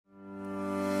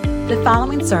The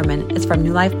following sermon is from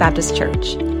New Life Baptist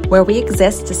Church, where we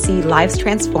exist to see lives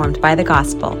transformed by the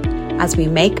gospel as we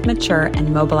make, mature,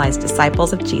 and mobilize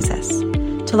disciples of Jesus.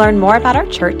 To learn more about our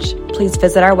church, please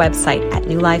visit our website at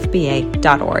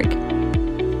newlifeba.org.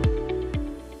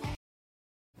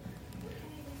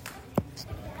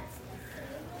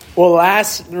 Well,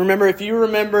 if you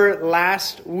remember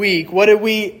last week, what did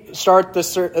we start the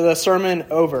sermon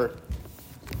over?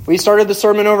 We started the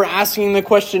sermon over asking the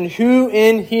question, who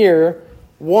in here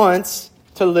wants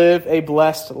to live a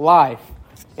blessed life?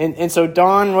 And so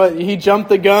Don, he jumped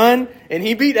the gun, and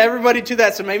he beat everybody to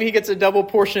that, so maybe he gets a double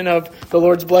portion of the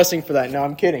Lord's blessing for that. No,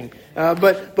 I'm kidding.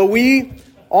 But we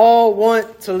all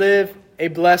want to live a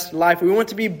blessed life. We want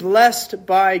to be blessed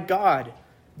by God,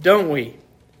 don't we?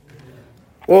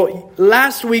 Well,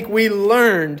 last week we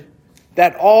learned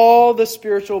that all the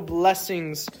spiritual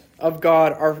blessings of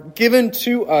God are given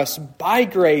to us by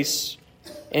grace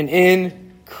and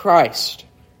in Christ.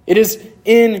 It is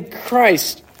in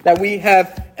Christ that we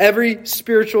have every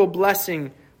spiritual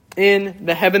blessing in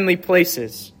the heavenly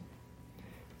places.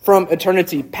 From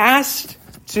eternity past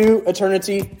to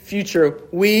eternity future,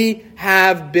 we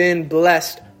have been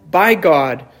blessed by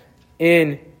God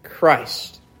in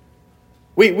Christ.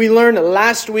 We learned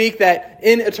last week that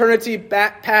in eternity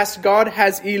past, God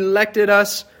has elected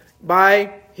us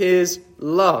by His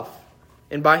love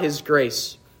and by His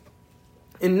grace.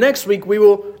 And next week we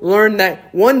will learn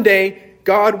that one day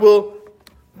God will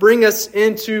bring us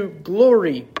into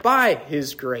glory by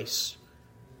His grace.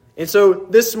 And so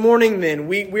this morning then,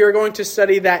 we are going to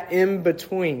study that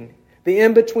in-between. The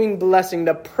in-between blessing,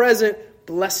 the present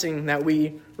blessing that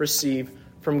we receive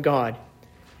from God.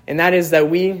 And that is that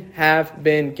we have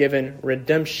been given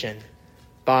redemption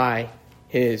by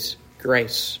His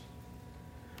grace.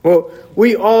 Well,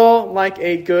 we all like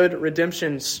a good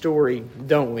redemption story,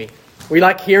 don't we? We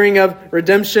like hearing of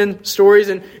redemption stories,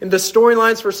 and the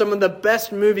storylines for some of the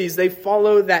best movies, they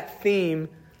follow that theme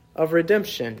of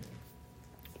redemption.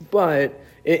 But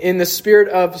in the spirit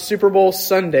of Super Bowl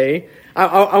Sunday,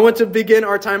 I want to begin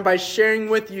our time by sharing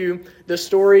with you the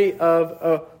story of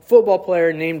a football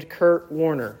player named Kurt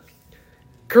Warner.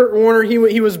 Kurt Warner,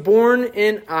 he was born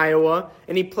in Iowa,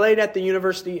 and he played at the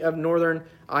University of Northern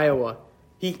Iowa.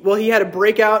 He had a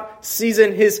breakout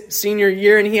season his senior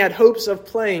year, and he had hopes of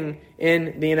playing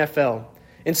in the NFL.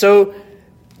 And so,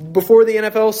 before the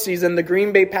NFL season, the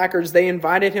Green Bay Packers, they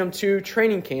invited him to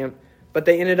training camp, but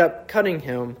they ended up cutting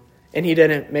him, and he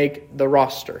didn't make the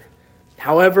roster.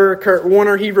 However, Kurt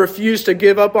Warner, he refused to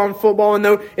give up on football, and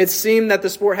though it seemed that the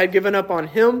sport had given up on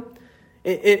him,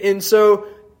 and so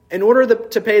in order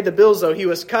to pay the bills, though, he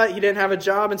was cut, he didn't have a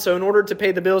job, and so in order to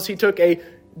pay the bills, he took a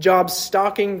job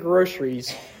stocking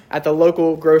groceries at the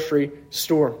local grocery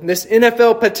store. This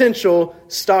NFL potential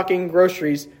stocking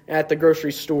groceries at the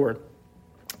grocery store.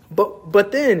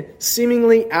 But then,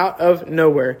 seemingly out of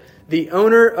nowhere, the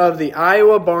owner of the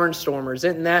Iowa Barnstormers,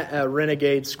 isn't that a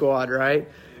renegade squad, right?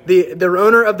 The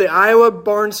owner of the Iowa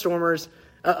Barnstormers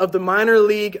of the minor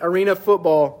league arena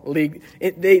football league,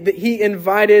 he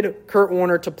invited Kurt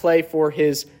Warner to play for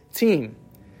his team.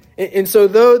 And so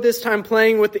though this time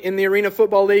playing in the Arena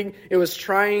Football League, it was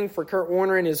trying for Kurt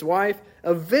Warner and his wife,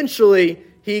 eventually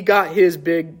he got his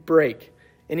big break.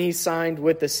 And he signed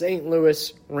with the St.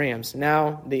 Louis Rams,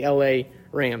 now the LA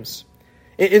Rams.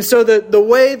 And so the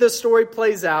way the story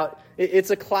plays out, it's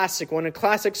a classic one, a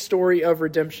classic story of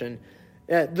redemption.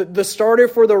 The starter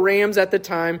for the Rams at the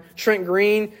time, Trent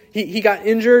Green, he got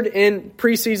injured in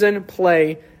preseason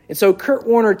play. And so Kurt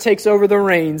Warner takes over the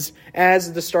reins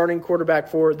as the starting quarterback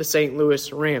for the St.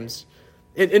 Louis Rams.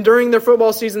 And during their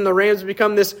football season, the Rams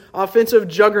become this offensive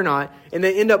juggernaut, and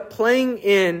they end up playing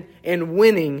in and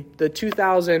winning the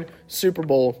 2000 Super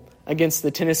Bowl against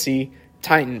the Tennessee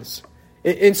Titans.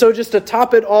 And so just to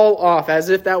top it all off, as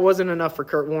if that wasn't enough for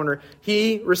Kurt Warner,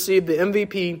 he received the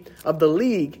MVP of the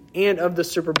league and of the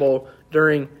Super Bowl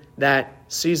during that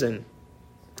season.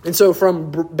 And so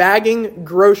from bagging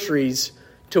groceries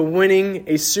to winning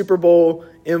a Super Bowl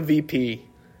MVP.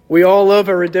 We all love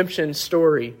a redemption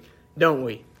story, don't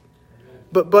we?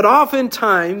 But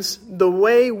oftentimes, the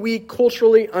way we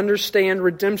culturally understand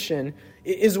redemption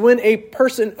is when a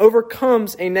person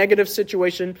overcomes a negative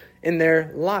situation in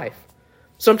their life.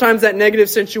 Sometimes that negative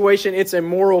situation, it's a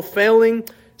moral failing.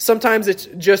 Sometimes it's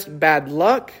just bad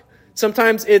luck.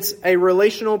 Sometimes it's a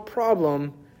relational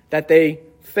problem that they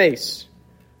face.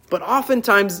 But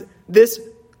oftentimes, this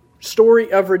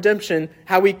story of redemption,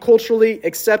 how we culturally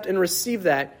accept and receive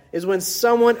that, is when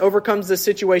someone overcomes the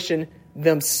situation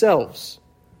themselves.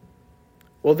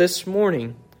 Well, this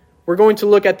morning, we're going to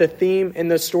look at the theme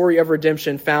and the story of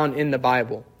redemption found in the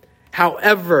Bible.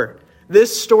 However,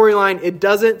 this storyline, it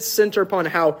doesn't center upon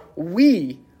how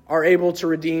we are able to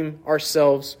redeem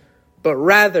ourselves, but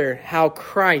rather how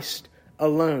Christ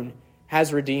alone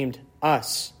has redeemed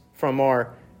us from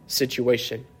our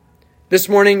situation. This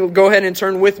morning, go ahead and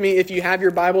turn with me, if you have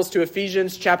your Bibles, to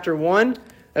Ephesians chapter 1.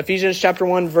 Ephesians chapter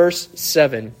 1, verse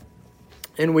 7.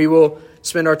 And we will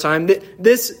spend our time.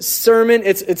 This sermon,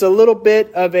 it's a little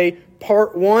bit of a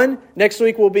part 1. Next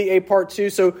week will be a part 2.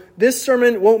 So this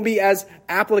sermon won't be as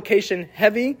application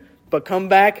heavy, but come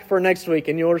back for next week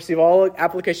and you'll receive all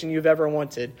application you've ever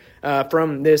wanted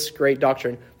from this great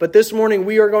doctrine. But this morning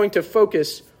we are going to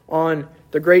focus on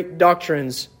the great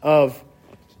doctrines of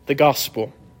the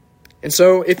gospel. And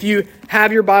so if you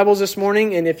have your Bibles this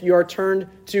morning, and if you are turned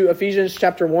to Ephesians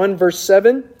chapter 1, verse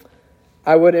 7,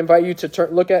 I would invite you to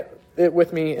look at it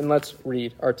with me and let's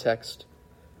read our text.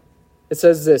 It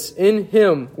says this: "In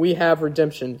him we have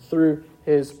redemption through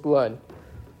his blood,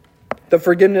 the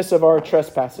forgiveness of our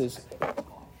trespasses."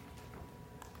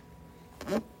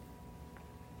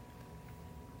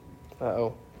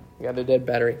 Uh-oh, we got a dead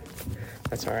battery.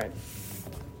 That's all right.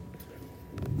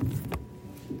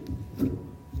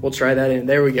 We'll try that in.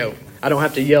 There we go. I don't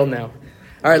have to yell now.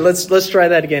 All right, let's try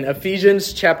that again.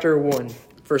 Ephesians chapter 1,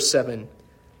 verse 7.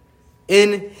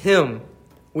 "In him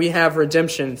we have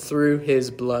redemption through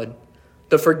his blood,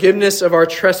 the forgiveness of our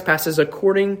trespasses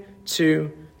according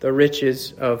to the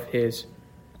riches of his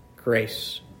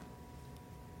grace."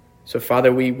 So,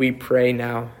 Father, we pray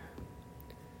now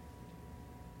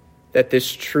that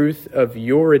this truth of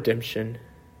your redemption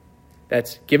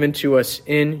that's given to us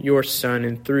in your Son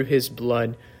and through his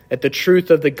blood, that the truth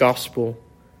of the gospel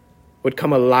would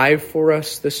come alive for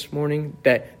us this morning,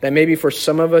 that maybe for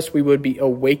some of us we would be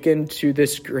awakened to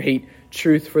this great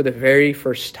truth for the very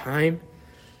first time,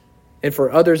 and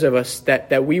for others of us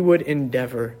that we would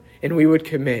endeavor and we would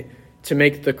commit to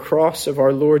make the cross of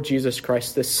our Lord Jesus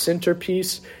Christ the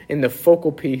centerpiece and the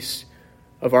focal piece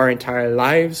of our entire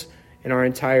lives and our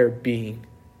entire being.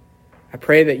 I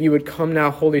pray that you would come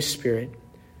now, Holy Spirit,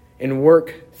 and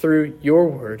work through your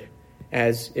word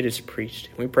as it is preached.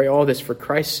 We pray all this for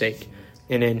Christ's sake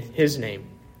and in his name.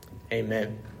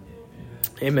 Amen.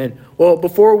 Amen. Well,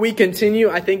 before we continue,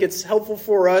 I think it's helpful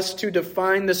for us to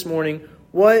define this morning,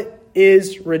 what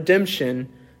is redemption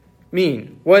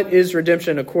mean? What is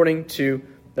redemption according to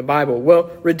the Bible?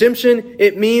 Well, redemption,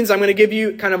 it means, I'm going to give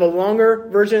you kind of a longer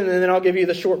version and then I'll give you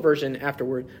the short version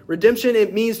afterward. Redemption,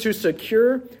 it means to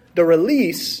secure the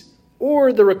release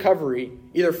or the recovery,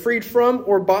 either freed from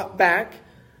or bought back,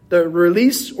 the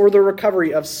release or the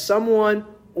recovery of someone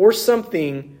or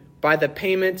something by the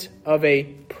payment of a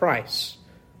price.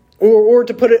 Or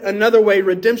to put it another way,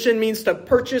 redemption means to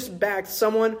purchase back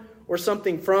someone or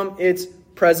something from its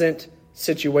present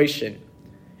situation.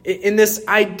 In this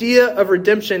idea of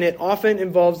redemption, it often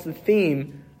involves the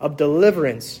theme of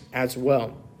deliverance as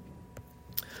well.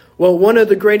 Well, one of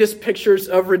the greatest pictures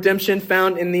of redemption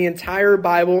found in the entire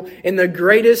Bible, and the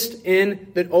greatest in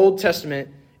the Old Testament,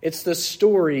 it's the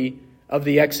story of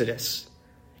the Exodus.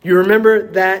 You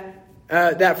remember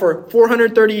that for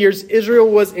 430 years, Israel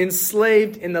was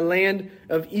enslaved in the land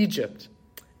of Egypt.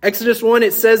 Exodus 1,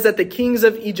 it says that the kings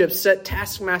of Egypt set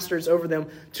taskmasters over them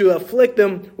to afflict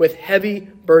them with heavy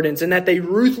burdens, and that they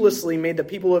ruthlessly made the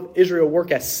people of Israel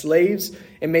work as slaves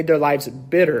and made their lives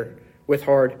bitter with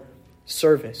hard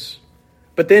service.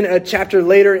 But then a chapter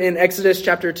later in Exodus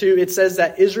chapter 2, it says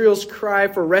that Israel's cry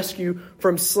for rescue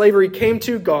from slavery came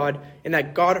to God, and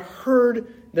that God heard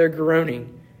their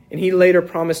groaning. And he later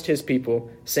promised his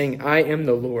people, saying, "I am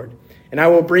the Lord, and I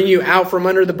will bring you out from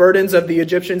under the burdens of the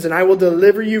Egyptians, and I will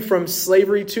deliver you from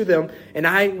slavery to them, and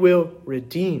I will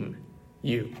redeem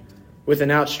you with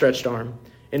an outstretched arm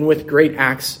and with great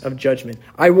acts of judgment.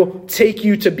 I will take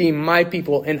you to be my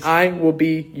people, and I will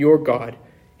be your God.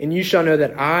 And you shall know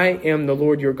that I am the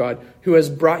Lord your God, who has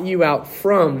brought you out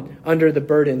from under the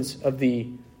burdens of the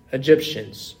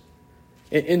Egyptians."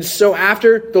 And so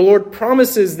after the Lord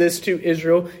promises this to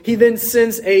Israel, he then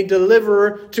sends a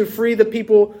deliverer to free the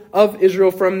people of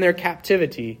Israel from their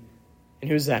captivity. And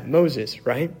who's that? Moses,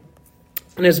 right?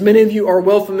 And as many of you are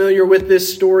well familiar with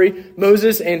this story,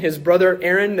 Moses and his brother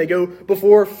Aaron, they go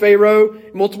before Pharaoh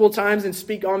multiple times and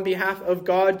speak on behalf of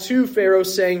God to Pharaoh,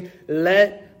 saying,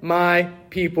 "Let my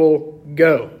people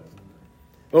go."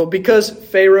 Well, because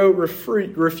Pharaoh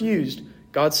refused,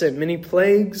 God sent many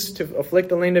plagues to afflict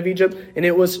the land of Egypt, and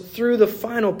it was through the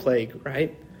final plague,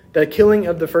 right, the killing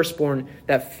of the firstborn,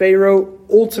 that Pharaoh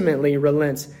ultimately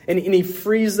relents, and he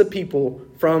frees the people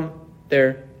from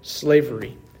their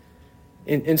slavery.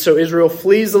 And so Israel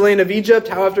flees the land of Egypt.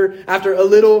 However, after a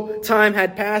little time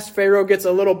had passed, Pharaoh gets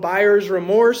a little buyer's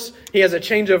remorse. He has a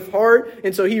change of heart.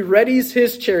 And so he readies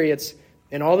his chariots,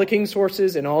 and all the king's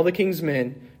horses and all the king's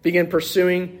men begin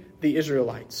pursuing the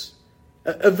Israelites.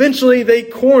 Eventually, they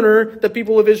corner the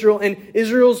people of Israel, and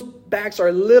Israel's backs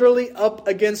are literally up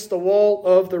against the wall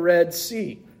of the Red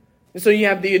Sea. And so you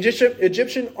have the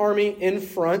Egyptian army in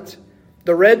front,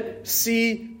 the Red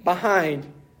Sea behind,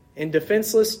 and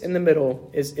defenseless in the middle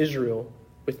is Israel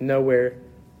with nowhere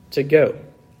to go.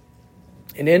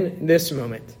 And in this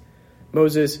moment,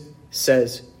 Moses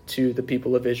says to the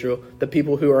people of Israel, the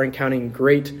people who are encountering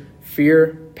great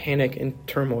fear, panic, and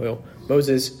turmoil,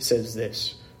 Moses says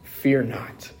this: "Fear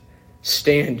not,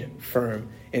 stand firm,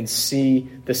 and see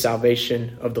the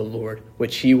salvation of the Lord,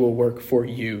 which he will work for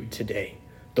you today.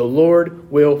 The Lord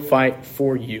will fight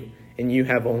for you, and you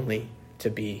have only to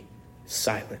be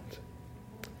silent."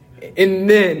 And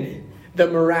then the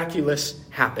miraculous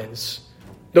happens.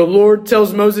 The Lord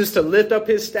tells Moses to lift up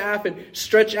his staff and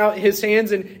stretch out his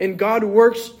hands, and God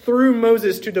works through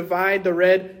Moses to divide the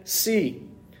Red Sea.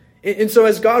 And so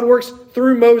as God works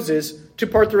through Moses to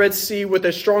part the Red Sea with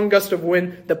a strong gust of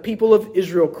wind, the people of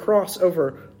Israel cross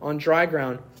over on dry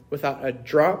ground without a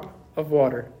drop of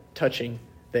water touching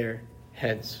their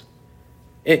heads.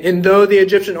 And though the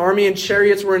Egyptian army and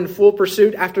chariots were in full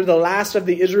pursuit after the last of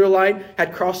the Israelite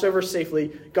had crossed over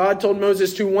safely, God told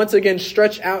Moses to once again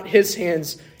stretch out his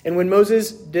hands. And when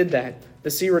Moses did that, the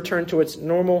sea returned to its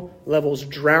normal levels,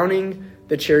 drowning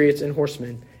the chariots and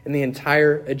horsemen and the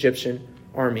entire Egyptian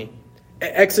army.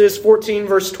 Exodus 14,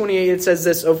 verse 28, it says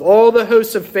this: "Of all the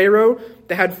hosts of Pharaoh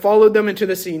that had followed them into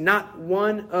the sea, not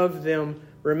one of them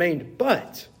remained,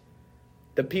 but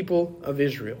the people of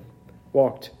Israel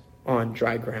walked on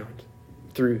dry ground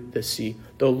through the sea."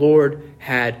 The Lord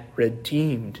had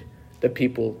redeemed the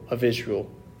people of Israel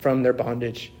from their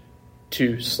bondage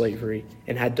to slavery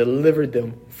and had delivered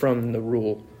them from the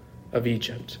rule of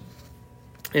Egypt.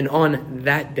 And on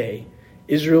that day,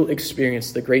 Israel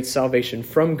experienced the great salvation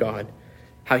from God,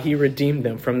 how he redeemed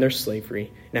them from their slavery,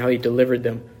 and how he delivered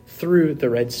them through the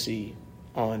Red Sea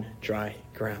on dry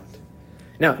ground.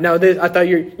 Now, I thought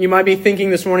you might be thinking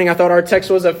this morning, I thought our text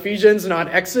was Ephesians,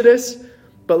 not Exodus.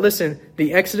 But listen,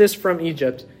 the Exodus from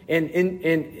Egypt and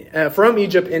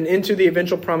into the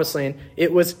eventual Promised Land,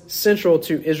 it was central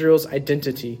to Israel's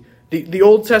identity. The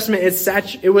Old Testament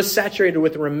it was saturated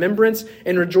with remembrance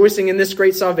and rejoicing in this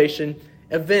great salvation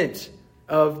event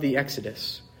of the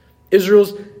Exodus.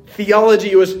 Israel's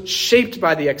theology was shaped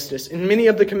by the Exodus, and many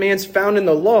of the commands found in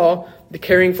the law, the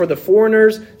caring for the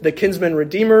foreigners, the kinsman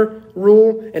redeemer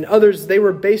rule, and others, they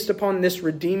were based upon this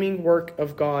redeeming work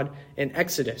of God in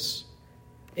Exodus.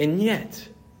 And yet,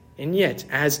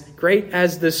 as great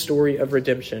as this story of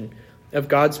redemption of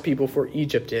God's people for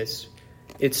Egypt is,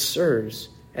 it serves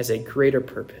as a greater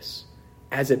purpose,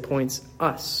 as it points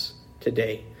us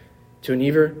today to an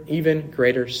even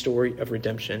greater story of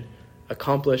redemption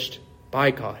accomplished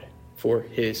by God for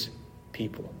his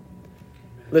people.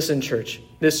 Listen, church,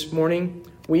 this morning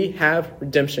we have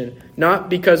redemption, not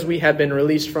because we have been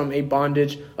released from a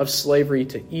bondage of slavery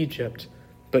to Egypt,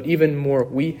 but even more,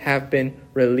 we have been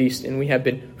released and we have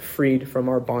been freed from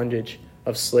our bondage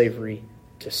of slavery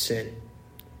to sin.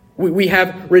 We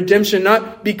have redemption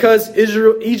not because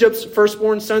Egypt's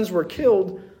firstborn sons were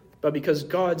killed, but because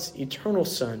God's eternal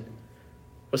Son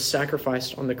was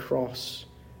sacrificed on the cross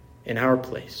in our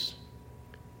place.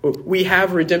 We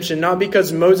have redemption not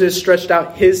because Moses stretched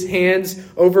out his hands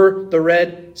over the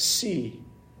Red Sea,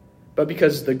 but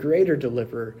because the greater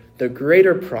deliverer, the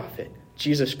greater prophet,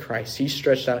 Jesus Christ, he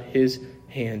stretched out his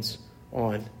hands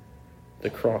on the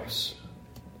cross.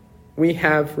 We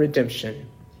have redemption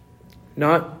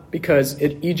not because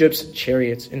Egypt's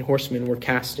chariots and horsemen were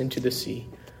cast into the sea,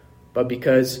 but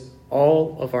because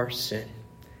all of our sin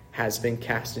has been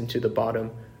cast into the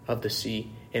bottom of the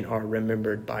sea and are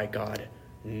remembered by God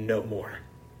no more.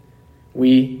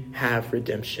 We have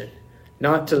redemption,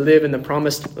 not to live in the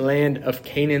promised land of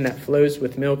Canaan that flows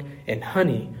with milk and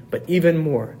honey, but even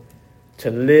more, to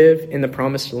live in the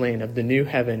promised land of the new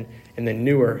heaven and the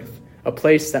new earth, a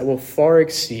place that will far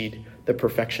exceed the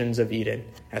perfections of Eden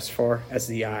as far as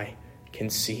the eye can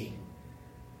see.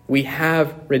 We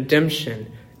have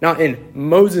redemption, not in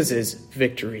Moses'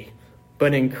 victory,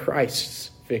 but in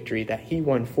Christ's victory that he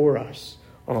won for us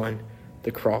on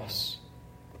the cross.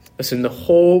 Listen, the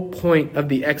whole point of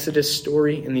the Exodus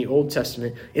story in the Old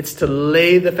Testament, it's to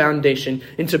lay the foundation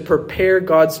and to prepare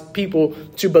God's people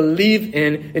to believe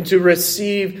in and to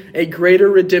receive a greater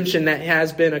redemption that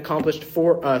has been accomplished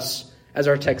for us, as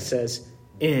our text says,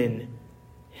 in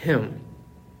him.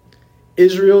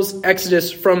 Israel's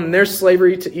exodus from their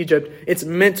slavery to Egypt, it's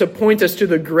meant to point us to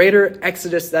the greater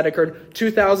exodus that occurred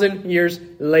 2,000 years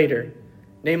later,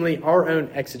 namely our own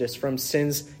exodus from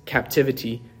sin's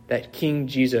captivity that King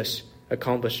Jesus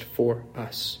accomplished for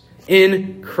us.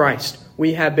 In Christ,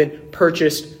 we have been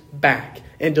purchased back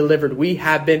and delivered. We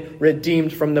have been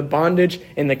redeemed from the bondage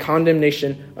and the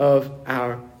condemnation of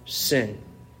our sin.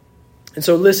 And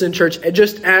so listen, church,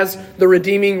 just as the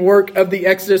redeeming work of the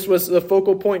Exodus was the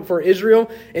focal point for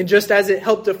Israel, and just as it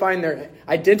helped define their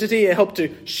identity, it helped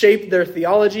to shape their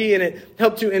theology, and it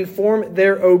helped to inform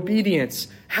their obedience,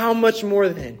 how much more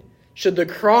then should the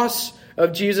cross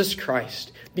of Jesus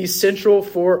Christ be central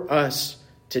for us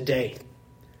today?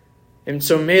 And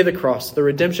so may the cross, the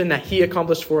redemption that he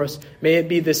accomplished for us, may it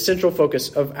be the central focus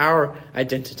of our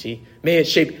identity. May it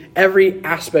shape every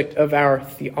aspect of our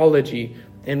theology,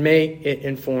 and may it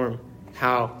inform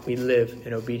how we live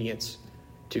in obedience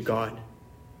to God.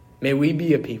 May we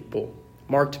be a people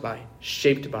marked by,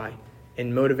 shaped by,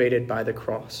 and motivated by the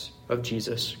cross of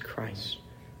Jesus Christ.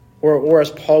 Or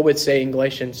as Paul would say in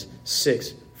Galatians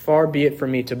 6, far be it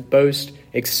from me to boast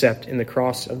except in the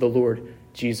cross of the Lord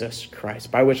Jesus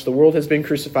Christ, by which the world has been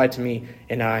crucified to me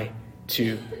and I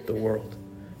to the world.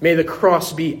 May the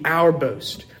cross be our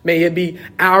boast. May it be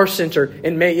our center,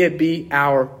 and may it be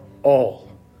our all.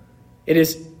 It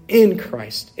is in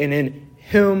Christ and in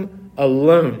him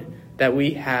alone that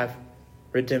we have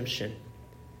redemption.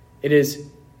 It is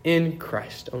in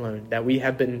Christ alone that we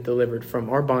have been delivered from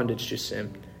our bondage to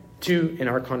sin, and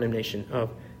our condemnation of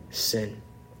sin.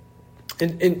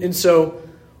 And so,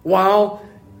 while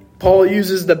Paul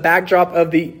uses the backdrop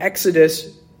of the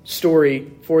Exodus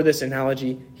story for this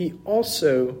analogy, he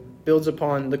also builds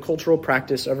upon the cultural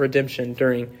practice of redemption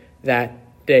during that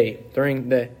day, during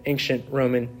the ancient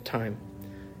Roman time.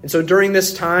 And so during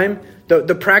this time,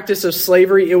 the practice of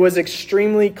slavery, it was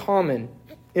extremely common.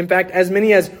 In fact, as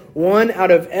many as 1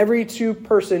 out of every 2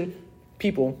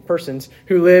 persons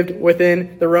who lived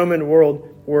within the Roman world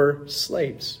were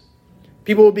slaves.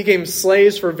 People became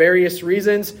slaves for various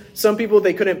reasons. Some people,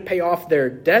 they couldn't pay off their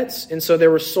debts, and so they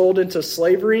were sold into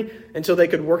slavery until they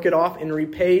could work it off and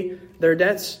repay their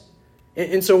debts.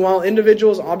 And so while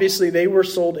individuals, obviously, they were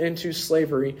sold into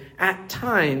slavery, at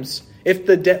times, if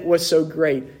the debt was so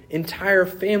great, entire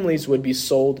families would be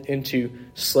sold into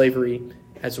slavery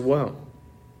as well.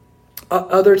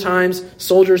 Other times,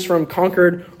 soldiers from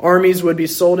conquered armies would be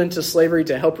sold into slavery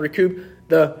to help recoup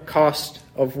the cost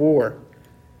of war.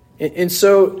 And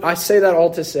so I say that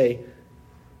all to say,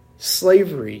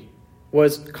 slavery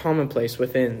was commonplace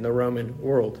within the Roman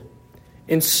world.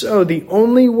 And so the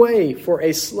only way for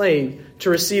a slave to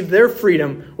receive their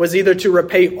freedom was either to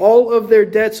repay all of their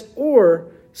debts, or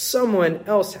someone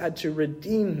else had to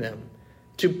redeem them,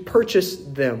 to purchase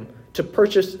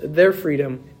their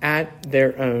freedom at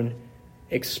their own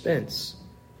expense.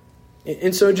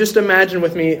 And so just imagine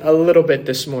with me a little bit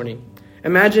this morning.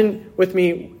 Imagine with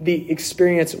me the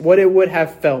experience, what it would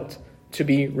have felt to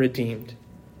be redeemed.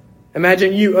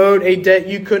 Imagine you owed a debt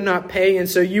you could not pay, and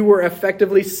so you were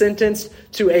effectively sentenced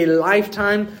to a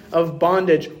lifetime of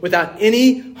bondage without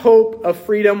any hope of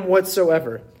freedom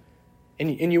whatsoever.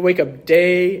 And you wake up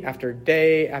day after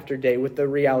day after day with the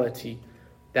reality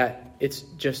that it's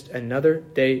just another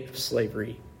day of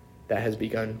slavery that has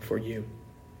begun for you.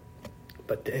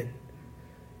 But then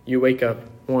you wake up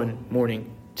one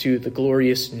morning to the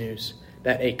glorious news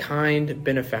that a kind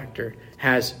benefactor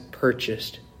has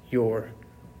purchased your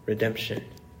redemption.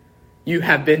 You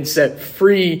have been set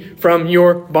free from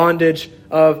your bondage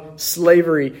of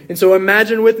slavery. And so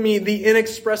imagine with me the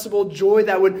inexpressible joy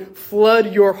that would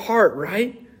flood your heart,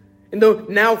 right? And though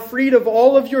now freed of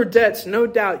all of your debts, no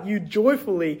doubt you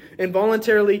joyfully and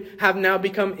voluntarily have now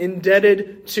become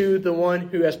indebted to the one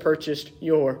who has purchased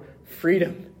your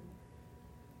freedom.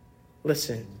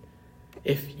 Listen,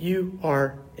 if you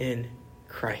are in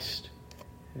Christ,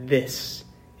 this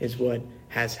is what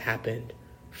has happened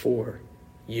for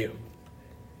you.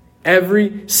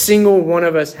 Every single one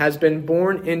of us has been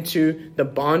born into the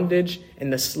bondage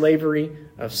and the slavery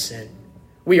of sin.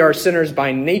 We are sinners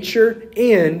by nature,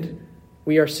 and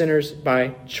we are sinners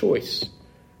by choice,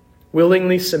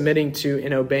 willingly submitting to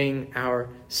and obeying our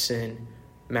sin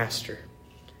master.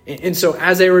 And so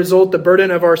as a result, the burden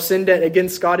of our sin debt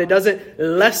against God, it doesn't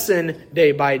lessen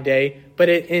day by day, but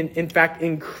it in fact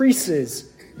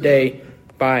increases day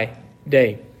by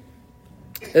day.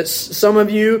 Some of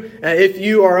you, if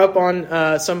you are up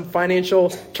on some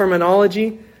financial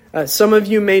terminology, some of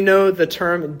you may know the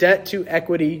term debt to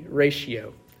equity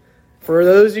ratio. For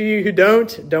those of you who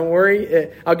don't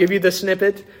worry, I'll give you the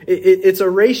snippet. It's a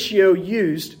ratio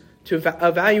used to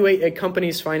evaluate a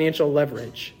company's financial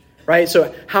leverage. right?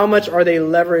 So how much are they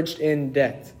leveraged in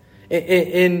debt?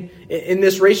 In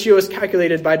this ratio is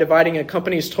calculated by dividing a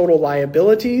company's total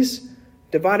liabilities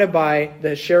divided by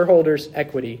the shareholders'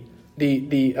 equity,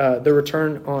 the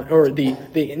return on, or the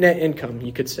net income,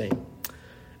 you could say.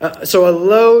 So a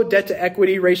low debt to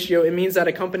equity ratio, it means that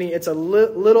a company, it's a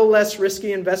little less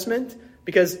risky investment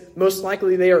because most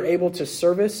likely they are able to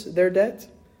service their debt.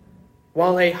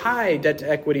 While a high debt to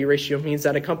equity ratio means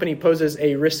that a company poses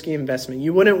a risky investment.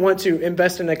 You wouldn't want to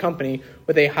invest in a company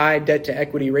with a high debt to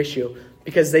equity ratio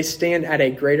because they stand at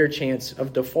a greater chance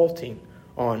of defaulting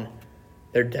on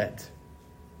their debt.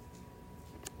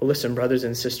 Well, listen, brothers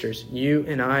and sisters, you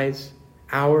and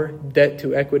our debt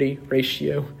to equity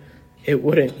ratio, it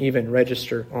wouldn't even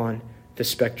register on the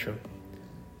spectrum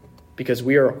because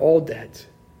we are all debt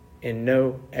and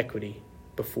no equity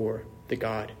before the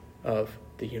God of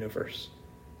the universe.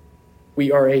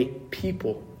 We are a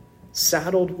people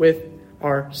saddled with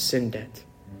our sin debt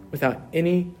without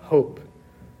any hope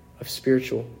of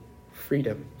spiritual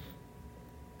freedom.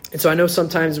 And so I know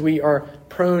sometimes we are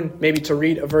prone maybe to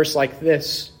read a verse like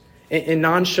this and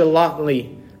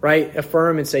nonchalantly, right,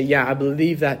 affirm and say, yeah, I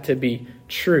believe that to be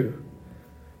true.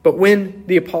 But when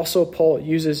the Apostle Paul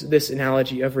uses this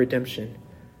analogy of redemption,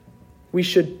 we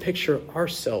should picture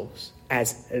ourselves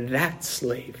as that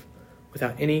slave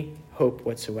without any hope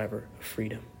whatsoever of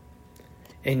freedom.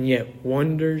 And yet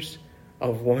wonders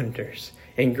of wonders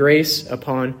and grace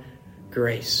upon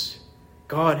grace,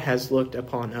 God has looked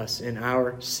upon us in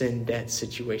our sin debt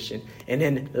situation. And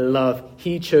in love,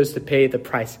 he chose to pay the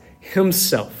price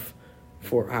himself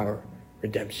for our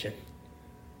redemption.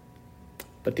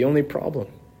 But the only problem,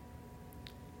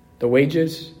 the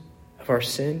wages of our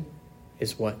sin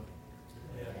is what?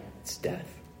 It's death.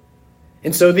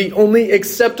 And so the only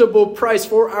acceptable price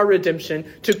for our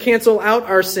redemption to cancel out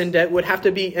our sin debt would have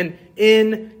to be an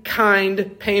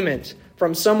in-kind payment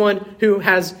from someone who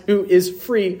is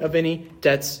free of any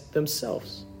debts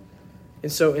themselves.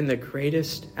 And so in the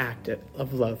greatest act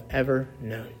of love ever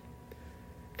known,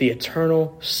 the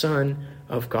eternal Son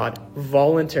of God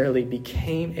voluntarily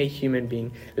became a human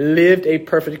being, lived a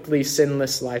perfectly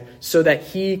sinless life so that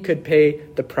he could pay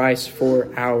the price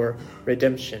for our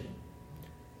redemption.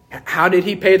 How did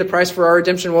he pay the price for our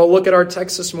redemption? Well, look at our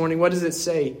text this morning. What does it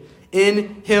say?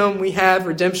 In him we have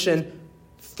redemption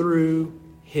through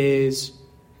his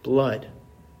blood.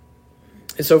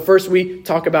 And so first we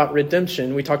talk about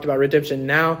redemption. We talked about redemption.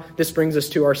 Now this brings us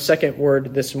to our second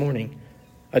word this morning,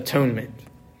 atonement.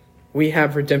 We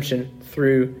have redemption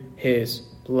through his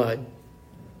blood.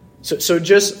 So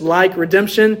just like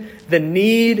redemption, the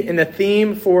need and the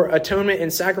theme for atonement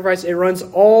and sacrifice, it runs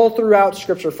all throughout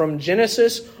Scripture, from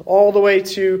Genesis all the way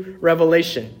to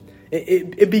Revelation.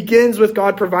 It begins with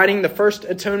God providing the first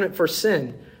atonement for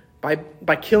sin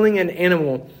by killing an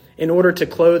animal in order to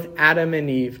clothe Adam and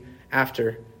Eve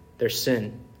after their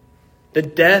sin. The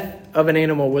death of an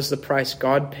animal was the price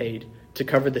God paid to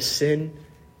cover the sin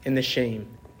and the shame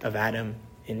of Adam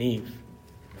and Eve.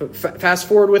 Fast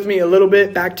forward with me a little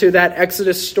bit back to that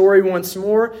Exodus story once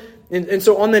more. And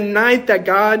so on the night that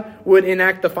God would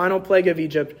enact the final plague of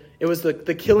Egypt, it was the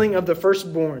killing of the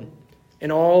firstborn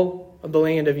in all of the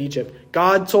land of Egypt.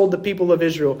 God told the people of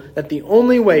Israel that the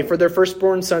only way for their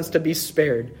firstborn sons to be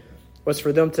spared was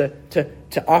for them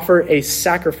to offer a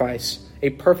sacrifice,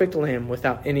 a perfect lamb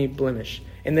without any blemish.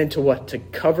 And then to what? To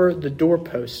cover the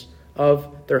doorposts of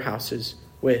their houses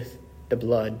with the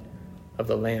blood of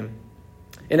the lamb.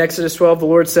 In Exodus 12, the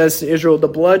Lord says to Israel, "The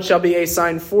blood shall be a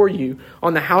sign for you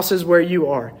on the houses where you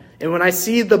are. And when I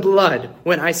see the blood,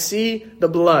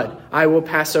 I will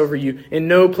pass over you, and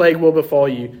no plague will befall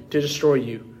you to destroy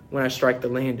you when I strike the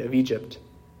land of Egypt."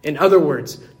 In other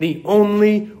words, the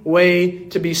only way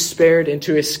to be spared and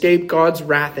to escape God's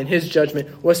wrath and his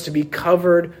judgment was to be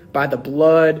covered by the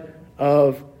blood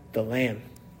of the Lamb.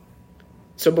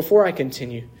 So before I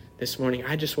continue this morning,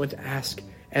 I just want to ask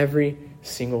every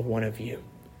single one of you,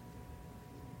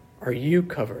 are you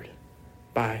covered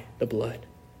by the blood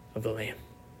of the Lamb?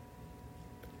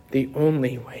 The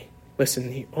only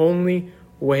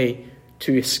way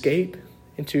to escape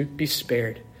and to be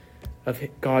spared of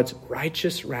God's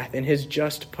righteous wrath and his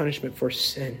just punishment for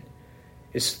sin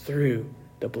is through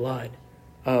the blood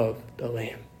of the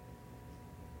Lamb.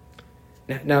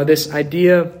 Now this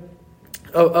idea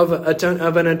of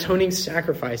an atoning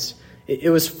sacrifice,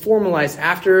 it was formalized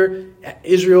after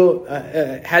Israel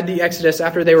had the Exodus,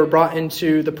 after they were brought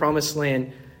into the Promised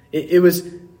Land.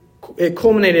 It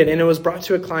culminated and it was brought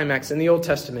to a climax in the Old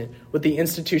Testament with the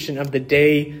institution of the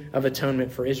Day of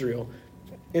Atonement for Israel.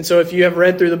 And so if you have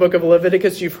read through the book of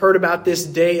Leviticus, you've heard about this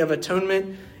Day of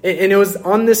Atonement. And it was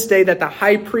on this day that the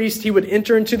high priest, he would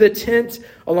enter into the tent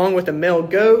along with a male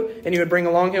goat, and he would bring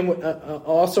along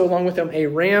with him a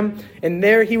ram. And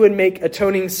there he would make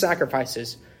atoning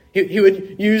sacrifices. He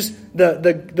would use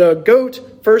the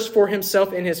goat first for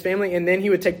himself and his family, and then he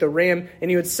would take the ram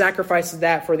and he would sacrifice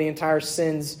that for the entire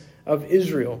sins of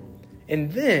Israel.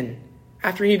 And then,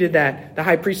 after he did that, the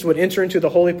high priest would enter into the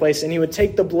holy place and he would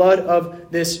take the blood of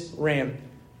this ram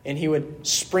and he would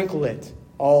sprinkle it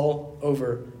all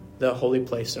over the holy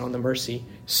place and on the mercy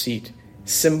seat,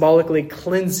 symbolically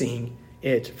cleansing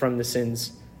it from the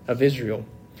sins of Israel.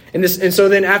 And so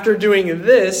then after doing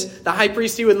this, the high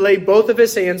priest, he would lay both of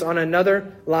his hands on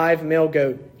another live male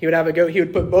goat. He would have a goat. He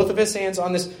would put both of his hands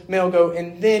on this male goat,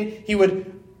 and then he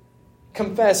would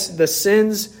confess the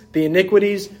sins, the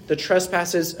iniquities, the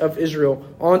trespasses of Israel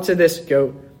onto this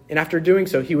goat. And after doing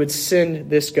so, he would send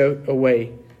this goat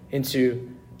away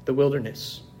into the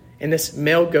wilderness. And this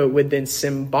male goat would then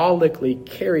symbolically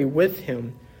carry with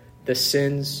him the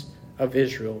sins of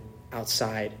Israel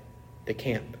outside the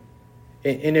camp.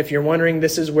 And if you're wondering,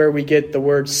 this is where we get the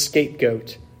word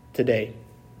scapegoat today.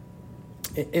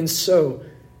 And so,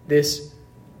 this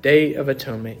Day of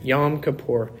Atonement, Yom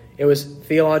Kippur, it was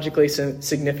theologically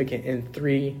significant in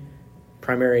three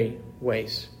primary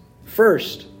ways.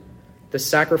 First, the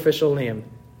sacrificial lamb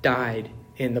died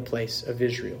in the place of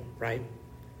Israel, right?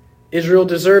 Israel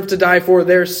deserved to die for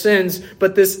their sins,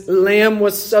 but this lamb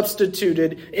was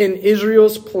substituted in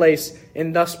Israel's place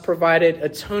and thus provided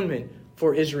atonement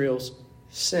for Israel's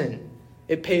sin.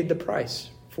 It paid the price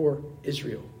for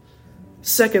Israel.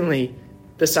 Secondly,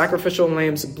 the sacrificial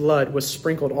lamb's blood was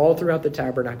sprinkled all throughout the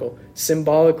tabernacle,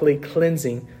 symbolically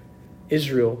cleansing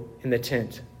Israel in the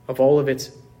tent of all of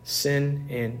its sin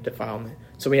and defilement.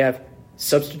 So we have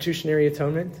substitutionary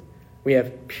atonement, we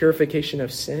have purification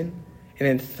of sin, and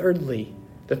then thirdly,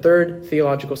 the third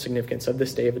theological significance of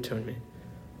this Day of Atonement,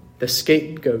 the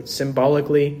scapegoat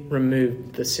symbolically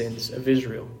removed the sins of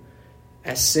Israel.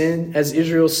 As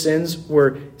Israel's sins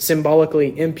were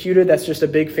symbolically imputed, that's just a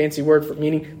big fancy word for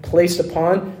meaning placed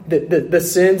upon. The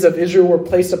sins of Israel were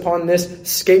placed upon this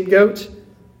scapegoat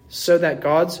so that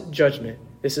God's judgment,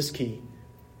 this is key,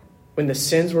 when the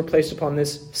sins were placed upon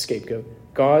this scapegoat,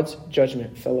 God's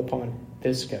judgment fell upon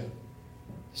this goat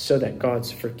so that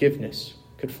God's forgiveness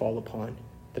could fall upon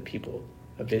the people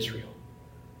of Israel.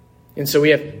 And so we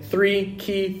have three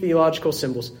key theological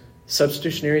symbols: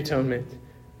 substitutionary atonement,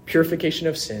 purification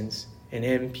of sins, and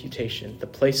imputation, the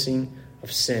placing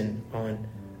of sin on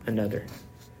another.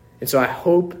 And so I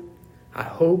hope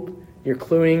you're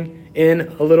cluing in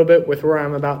a little bit with where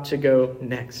I'm about to go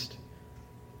next.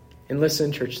 And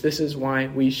listen, church, this is why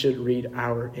we should read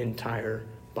our entire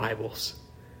Bibles.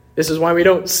 This is why we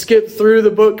don't skip through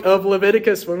the book of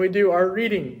Leviticus when we do our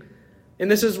reading. And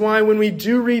this is why when we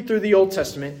do read through the Old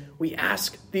Testament, we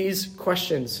ask these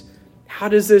questions. How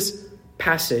does this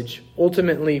passage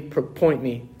ultimately point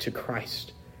me to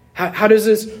Christ? How does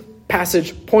this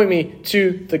passage point me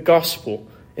to the gospel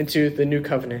and to the new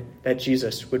covenant that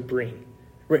Jesus would bring?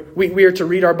 We are to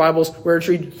read our Bibles, we're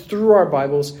to read through our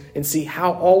Bibles and see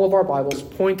how all of our Bibles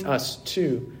point us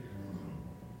to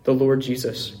the Lord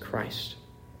Jesus Christ.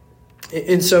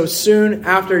 And so soon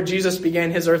after Jesus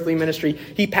began his earthly ministry,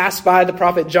 he passed by the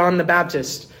prophet John the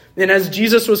Baptist. And as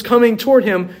Jesus was coming toward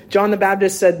him, John the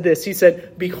Baptist said this. He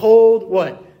said, "Behold,"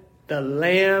 what? "The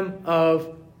Lamb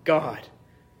of God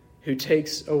who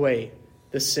takes away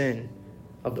the sin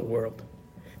of the world."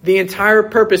 The entire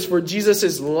purpose for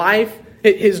Jesus' life,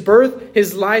 his birth,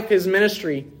 his life, his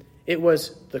ministry, it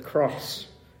was the cross,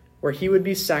 where he would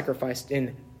be sacrificed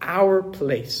in our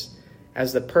place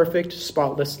as the perfect,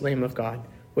 spotless Lamb of God,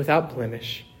 without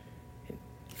blemish,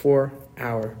 for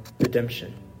our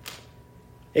redemption.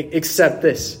 Except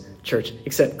this, church,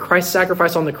 except Christ's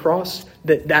sacrifice on the cross,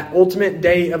 that ultimate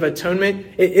Day of Atonement,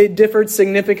 it differed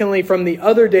significantly from the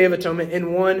other Day of Atonement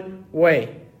in one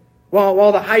way.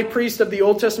 While the high priest of the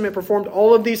Old Testament performed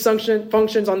all of these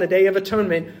functions on the Day of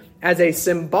Atonement as a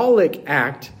symbolic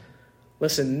act,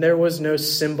 listen, there was no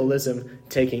symbolism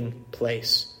taking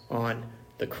place on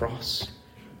the cross.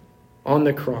 On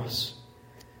the cross,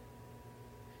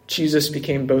 Jesus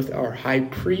became both our high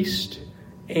priest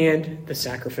and the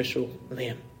sacrificial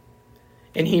lamb.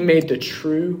 And he made the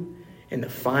true and the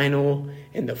final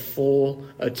and the full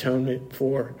atonement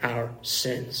for our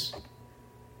sins.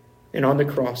 And on the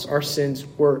cross, our sins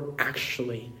were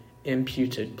actually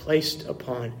imputed, placed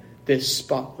upon this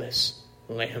spotless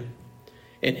lamb.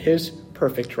 And his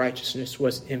perfect righteousness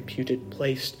was imputed,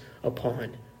 placed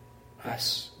upon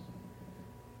us.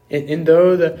 And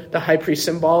though the high priest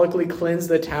symbolically cleansed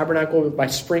the tabernacle by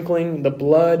sprinkling the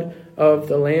blood of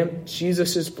the lamb,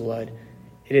 Jesus' blood,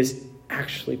 it is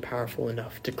actually powerful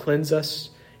enough to cleanse us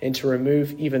and to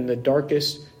remove even the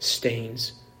darkest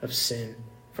stains of sin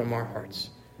from our hearts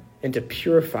and to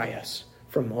purify us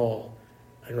from all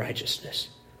unrighteousness.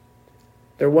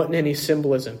 There wasn't any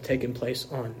symbolism taking place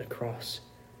on the cross.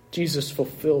 Jesus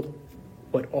fulfilled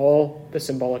what all the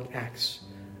symbolic acts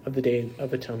of the Day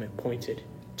of Atonement pointed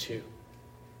to.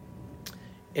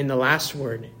 In the last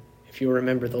word, if you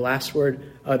remember, the last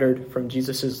word uttered from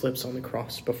Jesus' lips on the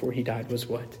cross before he died was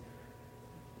what?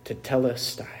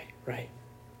 Tetelestai, right?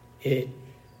 It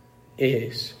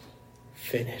is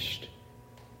finished.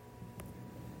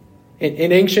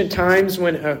 In ancient times,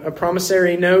 when a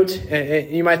promissory note,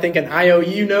 you might think an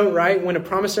IOU note, right? When a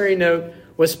promissory note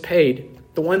was paid,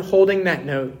 the one holding that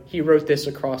note, he wrote this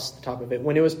across the top of it.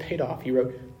 When it was paid off, he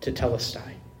wrote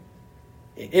Tetelestai.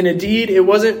 In a deed, it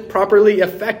wasn't properly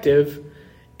effective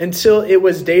until it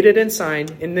was dated and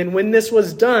signed. And then when this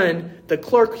was done, the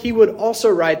clerk, he would also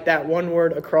write that one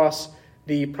word across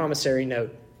the promissory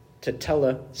note,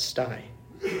 Tetelestai.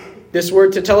 This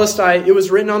word Tetelestai, it was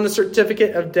written on the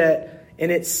certificate of debt,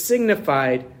 and it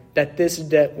signified that this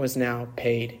debt was now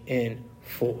paid in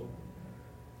full.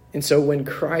 And so when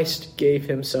Christ gave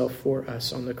himself for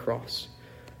us on the cross,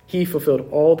 he fulfilled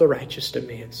all the righteous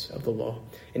demands of the law,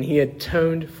 and he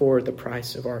atoned for the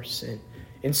price of our sin.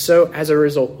 And so, as a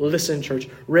result, listen, church,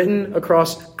 written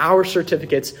across our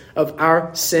certificates of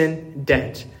our sin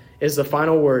debt is the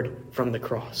final word from the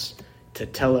cross,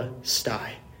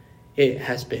 Tetelestai. It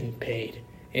has been paid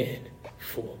in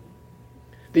full.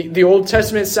 The Old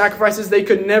Testament sacrifices, they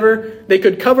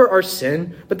could cover our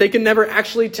sin, but they could never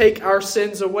actually take our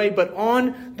sins away. But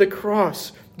on the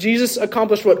cross, Jesus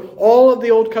accomplished what all of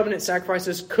the Old Covenant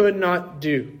sacrifices could not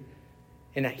do,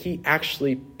 and that he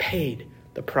actually paid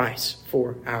the price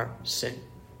for our sin.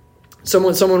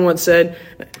 Someone once said,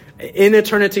 in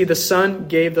eternity, the Son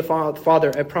gave the Father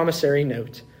a promissory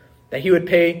note that he would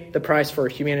pay the price for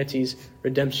humanity's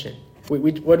redemption.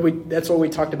 That's what we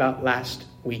talked about last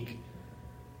week.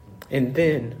 And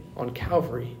then on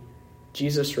Calvary,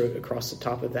 Jesus wrote across the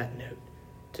top of that note,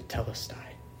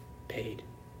 Tetelestai, paid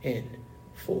in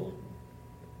full.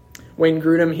 Wayne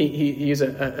Grudem, he's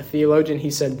a theologian,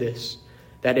 he said this,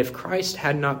 that if Christ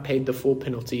had not paid the full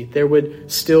penalty, there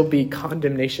would still be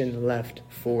condemnation left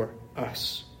for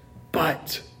us.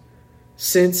 But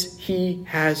since he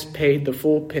has paid the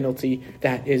full penalty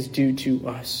that is due to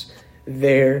us,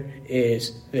 there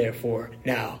is therefore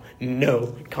now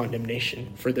no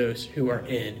condemnation for those who are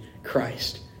in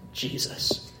Christ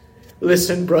Jesus.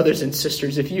 Listen, brothers and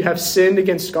sisters, if you have sinned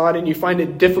against God and you find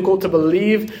it difficult to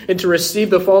believe and to receive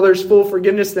the Father's full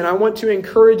forgiveness, then I want to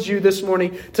encourage you this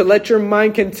morning to let your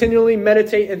mind continually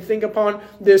meditate and think upon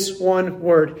this one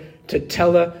word,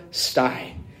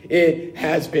 Tetelestai. It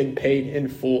has been paid in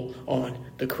full on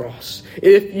the cross.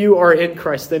 If you are in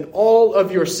Christ, then all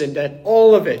of your sin debt,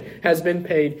 all of it has been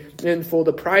paid in full.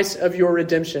 The price of your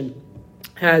redemption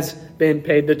has been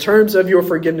paid. The terms of your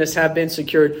forgiveness have been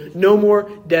secured. No more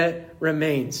debt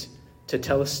remains.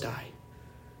 Tetelestai.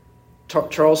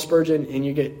 Charles Spurgeon, and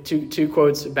you get two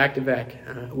quotes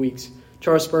back-to-back weeks.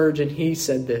 Charles Spurgeon, he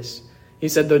said this. He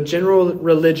said, the general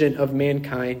religion of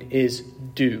mankind is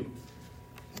due,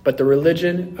 but the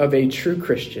religion of a true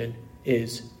Christian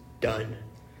is done.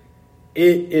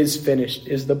 It is finished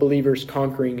is the believer's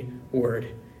conquering word.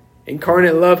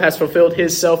 Incarnate love has fulfilled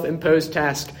his self-imposed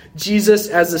task. Jesus,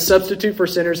 as the substitute for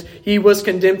sinners, he was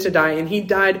condemned to die, and he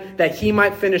died that he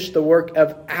might finish the work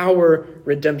of our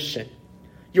redemption.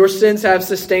 Your sins have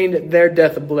sustained their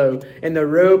death blow, and the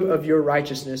robe of your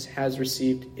righteousness has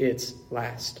received its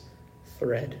last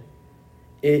thread.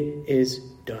 It is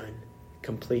done,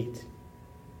 complete,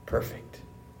 perfect.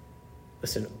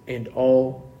 Listen, and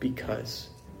all because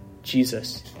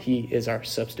Jesus, he is our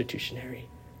substitutionary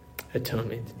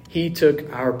atonement. He took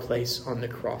our place on the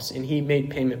cross, and he made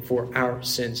payment for our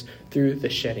sins through the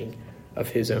shedding of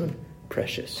his own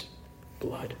precious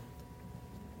blood.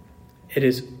 It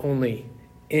is only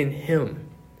in him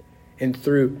and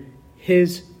through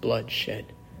his bloodshed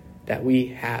that we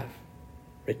have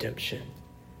redemption.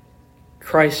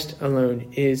 Christ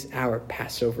alone is our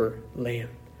Passover lamb,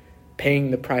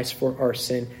 paying the price for our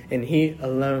sin, and he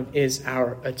alone is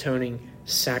our atoning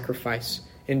sacrifice,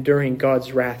 enduring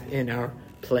God's wrath in our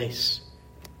place.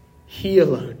 He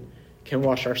alone can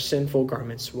wash our sinful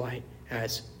garments white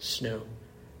as snow,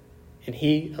 and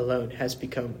he alone has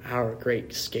become our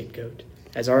great scapegoat,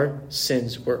 as our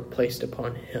sins were placed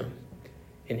upon him,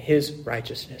 and his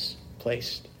righteousness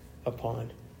placed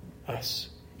upon us.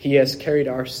 He has carried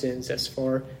our sins as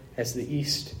far as the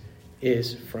east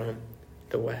is from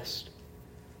the west.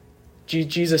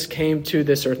 Jesus came to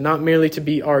this earth not merely to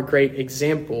be our great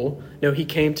example. No, he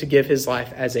came to give his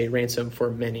life as a ransom for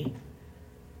many.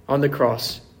 On the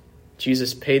cross,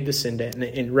 Jesus paid the sin debt,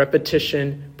 and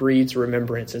repetition breeds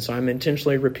remembrance. And so I'm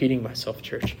intentionally repeating myself,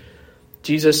 church.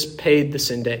 Jesus paid the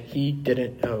sin debt he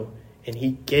didn't owe, and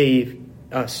he gave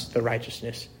us the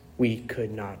righteousness we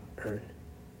could not earn.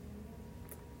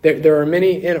 There are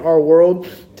many in our world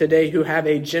today who have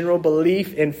a general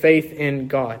belief and faith in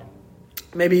God.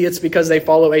 Maybe it's because they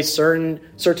follow a certain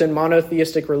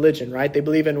monotheistic religion, right? They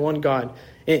believe in one God.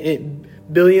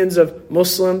 Billions of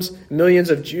Muslims, millions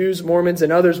of Jews, Mormons,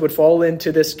 and others would fall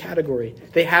into this category.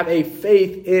 They have a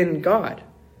faith in God.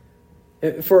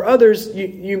 For others,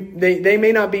 they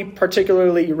may not be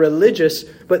particularly religious,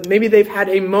 but maybe they've had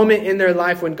a moment in their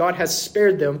life when God has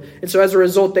spared them. And so as a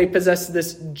result, they possess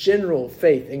this general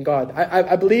faith in God.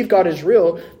 I believe God is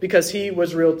real because he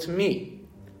was real to me.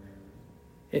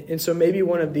 And so maybe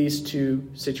one of these two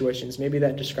situations, maybe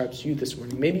that describes you this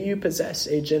morning. Maybe you possess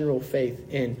a general faith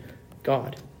in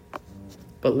God.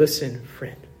 But listen,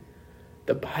 friend,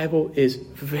 the Bible is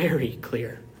very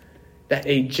clear that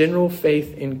a general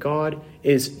faith in God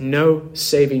is no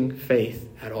saving faith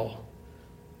at all.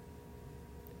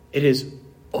 It is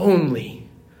only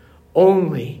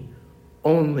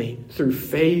through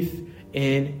faith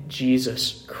in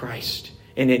Jesus Christ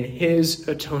and in his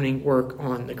atoning work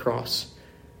on the cross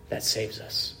that saves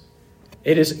us.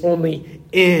 It is only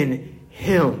in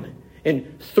him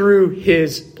and through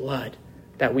his blood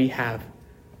that we have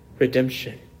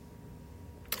redemption.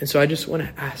 And so I just want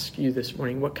to ask you this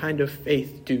morning, what kind of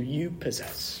faith do you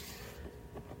possess?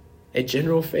 A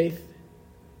general faith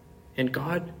in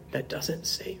God that doesn't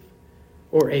save,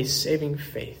 or a saving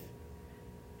faith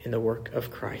in the work of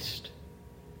Christ?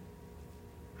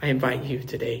 I invite you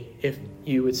today, if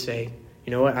you would say, you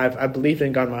know what, I've believed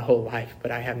in God my whole life, but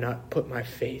I have not put my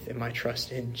faith and my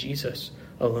trust in Jesus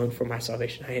alone for my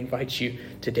salvation. I invite you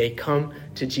today, come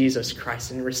to Jesus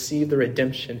Christ and receive the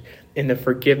redemption and the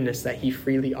forgiveness that he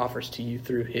freely offers to you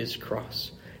through his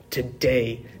cross.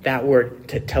 Today, that word,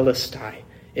 tetelestai,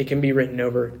 it can be written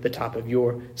over the top of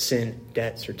your sin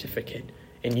debt certificate,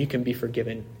 and you can be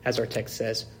forgiven, as our text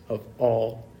says, of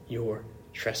all your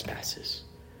trespasses.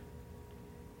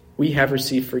 We have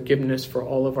received forgiveness for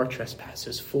all of our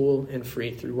trespasses, full and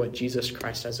free, through what Jesus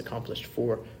Christ has accomplished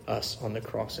for us on the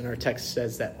cross. And our text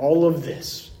says that all of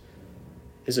this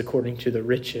is according to the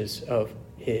riches of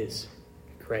his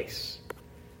grace.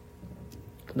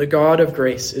 The God of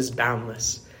grace is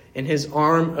boundless, and his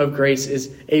arm of grace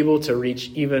is able to reach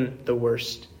even the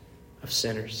worst of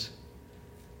sinners.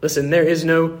 Listen, there is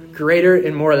no greater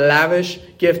and more lavish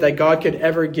gift that God could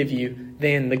ever give you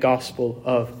than the gospel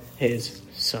of his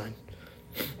Son.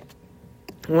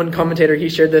 One commentator, he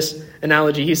shared this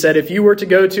analogy. He said, if you were to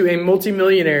go to a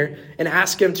multimillionaire and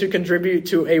ask him to contribute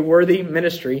to a worthy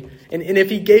ministry, and if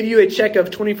he gave you a check of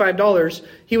 $25,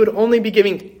 he would only be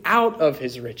giving out of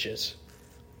his riches.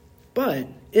 But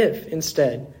if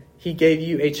instead he gave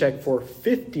you a check for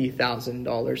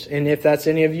 $50,000, and if that's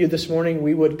any of you this morning,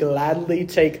 we would gladly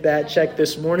take that check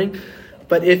this morning.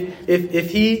 But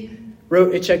if he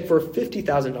wrote a check for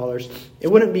 $50,000, it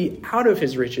wouldn't be out of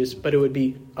his riches, but it would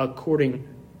be according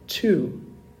to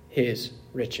his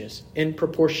riches, in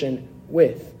proportion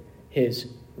with his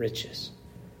riches.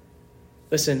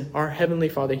 Listen, our Heavenly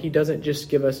Father, he doesn't just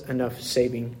give us enough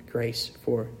saving grace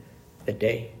for the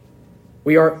day.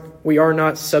 We are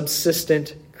not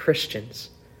subsistent Christians.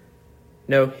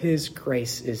 No, his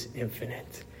grace is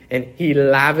infinite, and he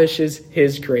lavishes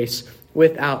his grace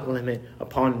without limit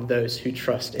upon those who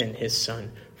trust in his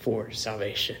Son for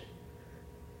salvation.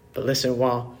 But listen,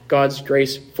 while God's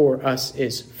grace for us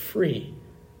is free,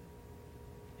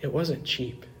 it wasn't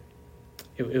cheap.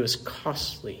 It was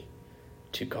costly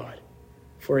to God,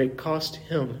 for it cost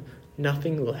him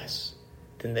nothing less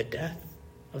than the death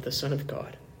of the Son of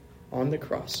God on the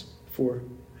cross for,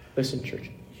 listen,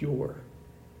 church, your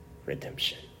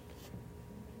redemption.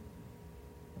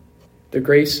 The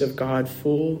grace of God,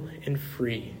 full and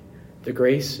free. The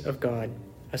grace of God,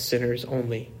 a sinner's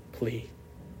only plea.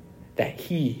 That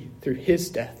he, through his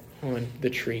death on the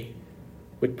tree,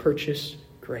 would purchase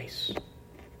grace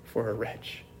for a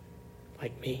wretch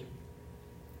like me.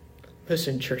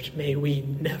 Listen, church, may we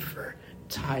never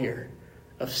tire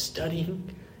of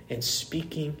studying and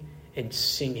speaking and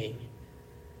singing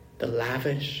the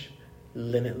lavish,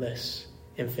 limitless,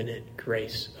 infinite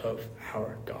grace of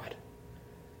our God.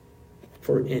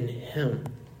 For in him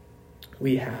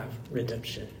we have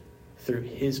redemption through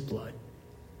his blood,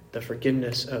 the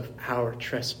forgiveness of our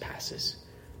trespasses,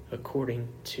 according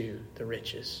to the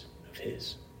riches of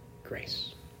his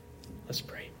grace. Let's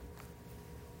pray.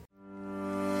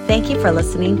 Thank you for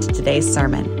listening to today's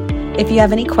sermon. If you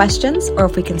have any questions or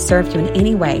if we can serve you in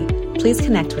any way, please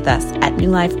connect with us at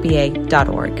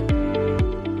newlifeba.org.